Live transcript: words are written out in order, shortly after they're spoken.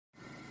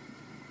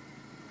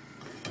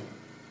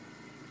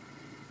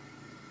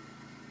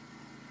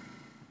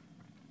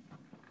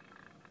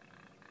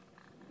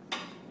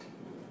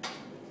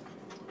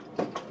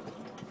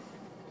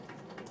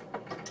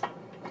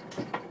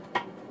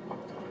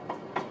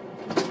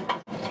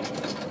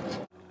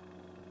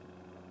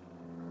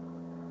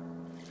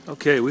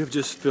Okay, we've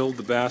just filled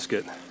the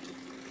basket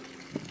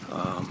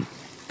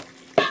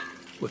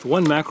with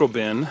 1 macro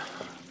bin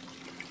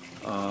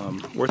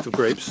worth of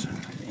grapes,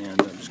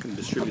 and I'm just going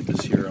to distribute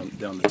this here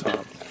down the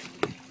top.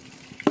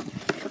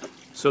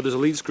 So there's a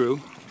lead screw,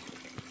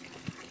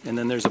 and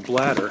then there's a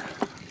bladder,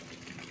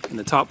 and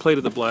the top plate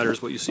of the bladder is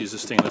what you see is a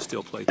stainless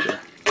steel plate there.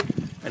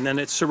 And then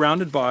it's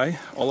surrounded by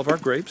all of our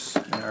grapes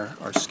and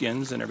our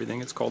skins and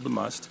everything. It's called the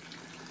must.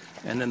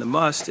 And then the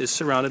must is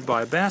surrounded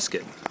by a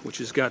basket, which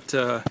has got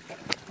a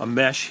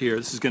mesh here.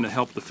 This is going to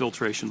help the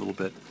filtration a little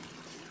bit.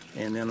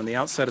 And then on the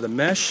outside of the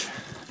mesh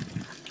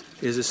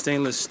is a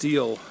stainless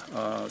steel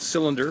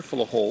cylinder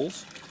full of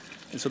holes.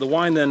 And so the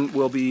wine then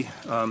will be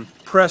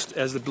pressed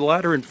as the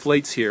bladder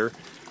inflates here.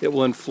 It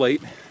will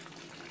inflate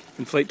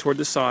toward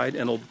the side,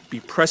 and it'll be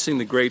pressing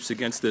the grapes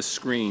against this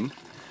screen.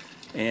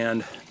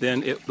 And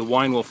then the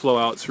wine will flow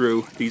out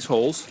through these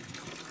holes,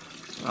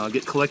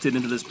 get collected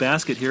into this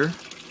basket here,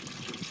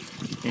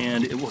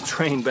 and it will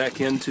drain back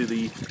into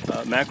the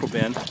macro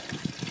bin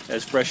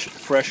as fresh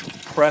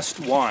pressed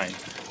wine.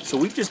 So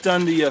we've just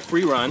done the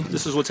free run.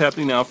 This is what's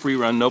happening now, free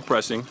run, no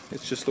pressing.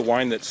 It's just the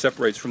wine that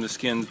separates from the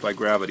skins by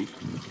gravity.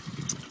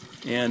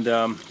 And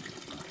I'm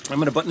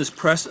going to button this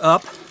press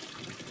up,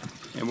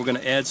 and we're going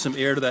to add some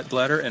air to that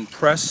bladder and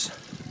press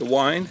the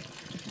wine.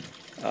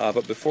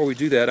 But before we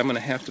do that, I'm going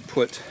to have to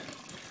put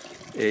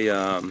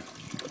a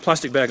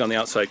plastic bag on the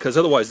outside, because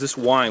otherwise this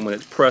wine, when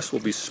it's pressed, will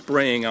be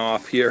spraying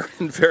off here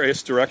in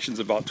various directions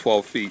about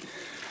 12 feet.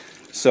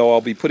 So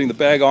I'll be putting the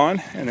bag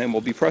on, and then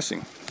we'll be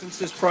pressing. Since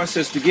this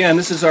process began,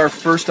 this is our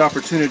first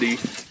opportunity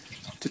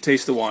to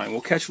taste the wine. We'll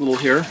catch a little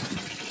here,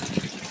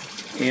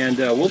 and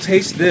we'll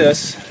taste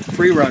this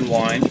free run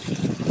wine,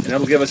 and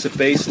that'll give us a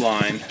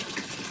baseline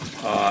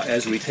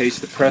as we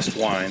taste the pressed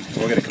wine.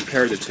 We're going to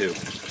compare the two.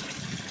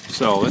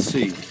 So let's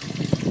see.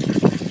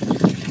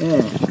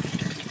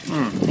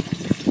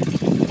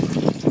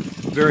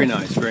 Very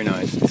nice, very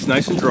nice. It's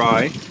nice and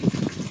dry,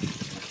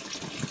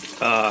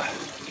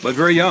 but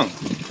very young.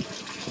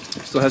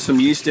 Still has some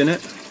yeast in it.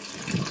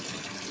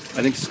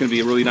 I think it's going to be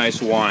a really nice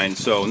wine.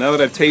 So now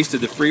that I've tasted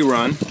the free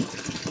run,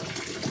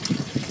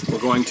 we're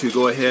going to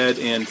go ahead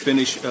and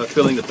finish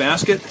filling the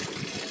basket,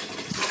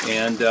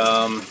 and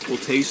we'll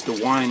taste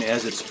the wine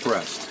as it's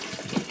pressed.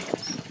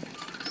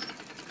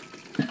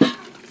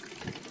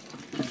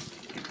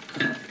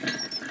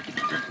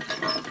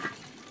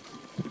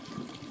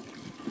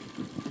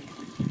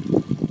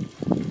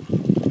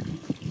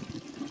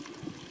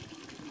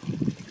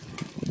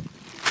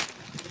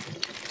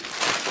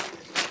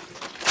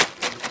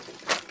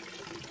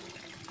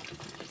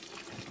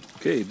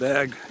 Okay,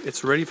 bag,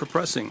 it's ready for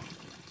pressing.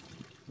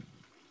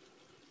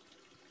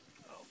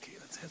 Okay,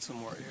 let's add some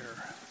more air.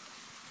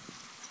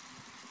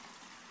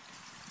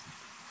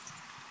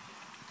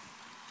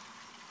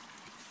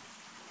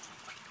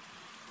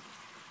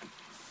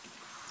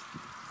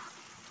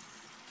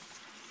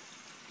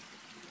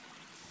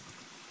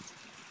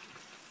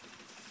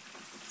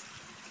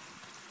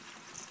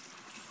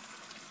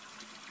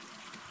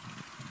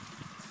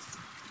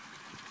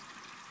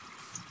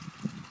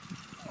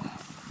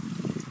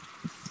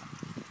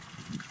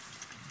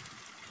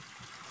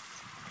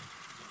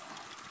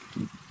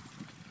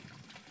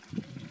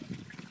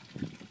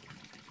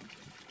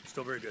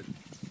 Still very good.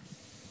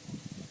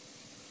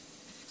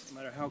 No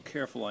matter how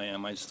careful I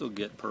am, I still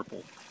get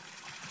purple.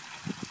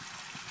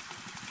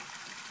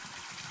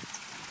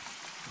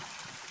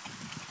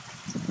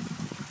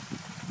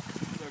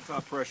 With our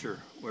top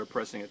pressure, we're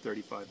pressing at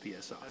 35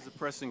 psi. As the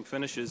pressing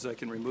finishes, I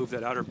can remove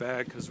that outer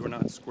bag because we're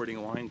not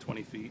squirting wine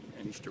 20 feet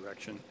in each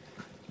direction.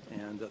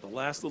 And the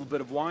last little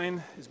bit of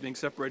wine is being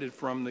separated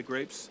from the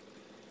grapes.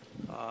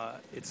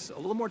 It's a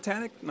little more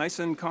tannic, nice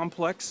and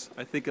complex.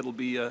 I think it'll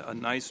be a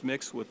nice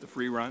mix with the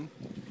free run.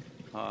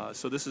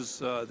 So this is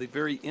the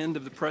very end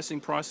of the pressing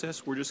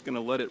process. We're just going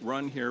to let it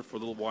run here for a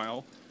little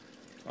while.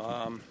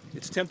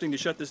 It's tempting to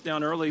shut this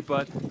down early,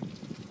 but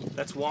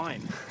that's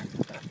wine.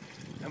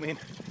 I mean,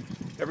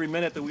 every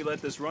minute that we let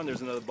this run,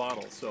 there's another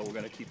bottle, so we're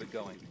going to keep it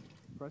going.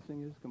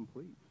 Pressing is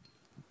complete.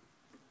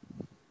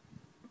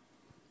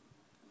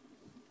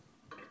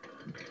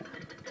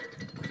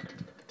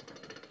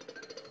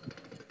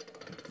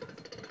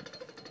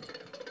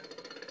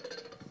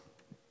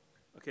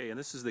 Okay, and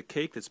this is the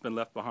cake that's been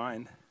left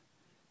behind.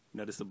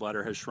 Notice the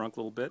bladder has shrunk a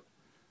little bit,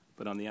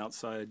 but on the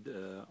outside,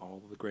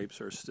 all of the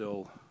grapes are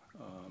still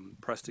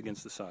pressed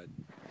against the side.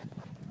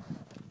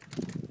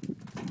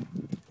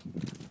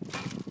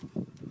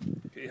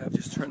 Okay, I've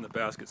just turned the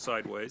basket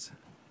sideways,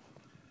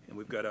 and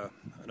we've got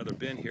another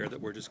bin here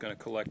that we're just going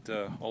to collect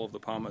all of the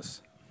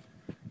pomace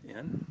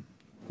in.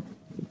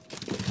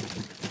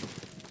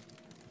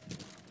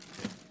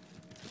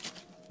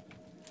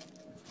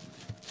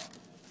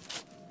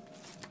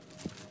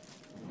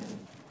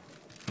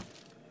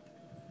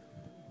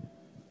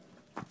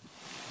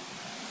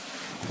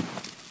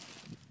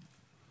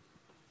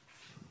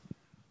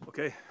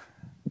 Okay,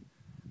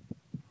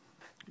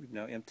 we've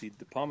now emptied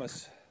the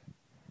pomace.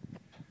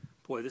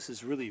 Boy, this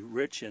is really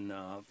rich and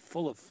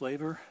full of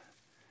flavor,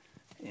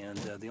 and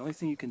the only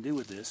thing you can do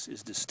with this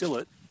is distill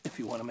it if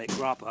you want to make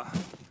grappa.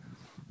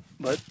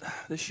 But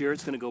this year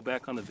it's going to go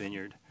back on the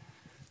vineyard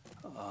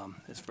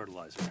as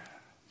fertilizer.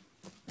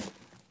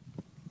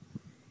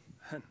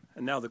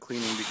 And now the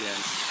cleaning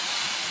begins.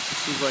 It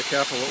seems like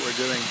half of what we're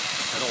doing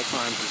at all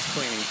times is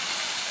cleaning.